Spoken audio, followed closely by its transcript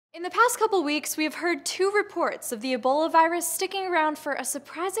In the past couple weeks, we have heard two reports of the Ebola virus sticking around for a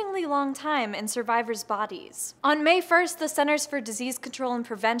surprisingly long time in survivors' bodies. On May 1st, the Centers for Disease Control and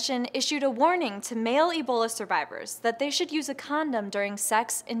Prevention issued a warning to male Ebola survivors that they should use a condom during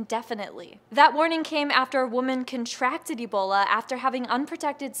sex indefinitely. That warning came after a woman contracted Ebola after having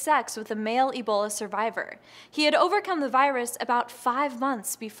unprotected sex with a male Ebola survivor. He had overcome the virus about 5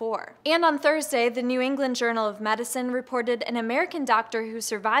 months before. And on Thursday, the New England Journal of Medicine reported an American doctor who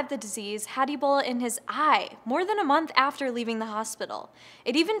survived the disease had Ebola in his eye more than a month after leaving the hospital.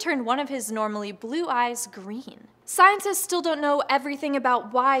 It even turned one of his normally blue eyes green. Scientists still don't know everything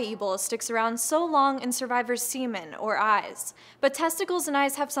about why Ebola sticks around so long in survivors' semen or eyes, but testicles and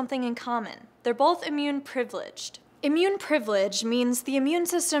eyes have something in common. They're both immune privileged. Immune privilege means the immune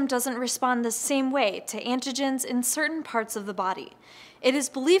system doesn't respond the same way to antigens in certain parts of the body. It is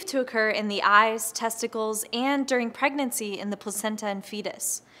believed to occur in the eyes, testicles, and during pregnancy in the placenta and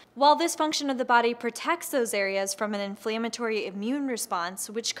fetus. While this function of the body protects those areas from an inflammatory immune response,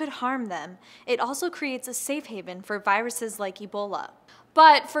 which could harm them, it also creates a safe haven for viruses like Ebola.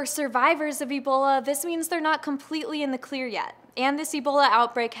 But for survivors of Ebola, this means they're not completely in the clear yet. And this Ebola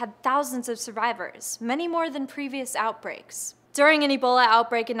outbreak had thousands of survivors, many more than previous outbreaks. During an Ebola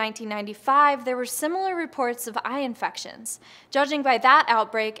outbreak in 1995, there were similar reports of eye infections. Judging by that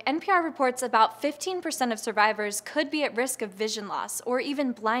outbreak, NPR reports about 15% of survivors could be at risk of vision loss or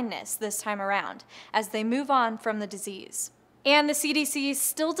even blindness this time around as they move on from the disease. And the CDC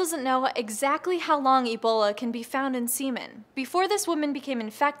still doesn't know exactly how long Ebola can be found in semen. Before this woman became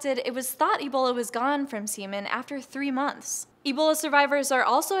infected, it was thought Ebola was gone from semen after 3 months. Ebola survivors are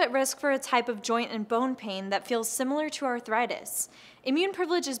also at risk for a type of joint and bone pain that feels similar to arthritis. Immune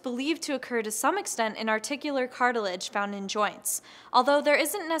privilege is believed to occur to some extent in articular cartilage found in joints, although there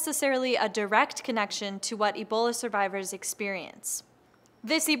isn't necessarily a direct connection to what Ebola survivors experience.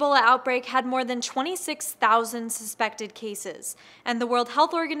 This Ebola outbreak had more than 26,000 suspected cases, and the World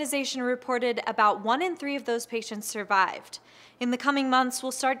Health Organization reported about 1 in 3 of those patients survived. In the coming months,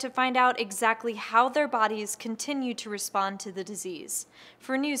 we'll start to find out exactly how their bodies continue to respond to the disease.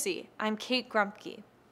 For Newsy, I'm Kate Grumpke.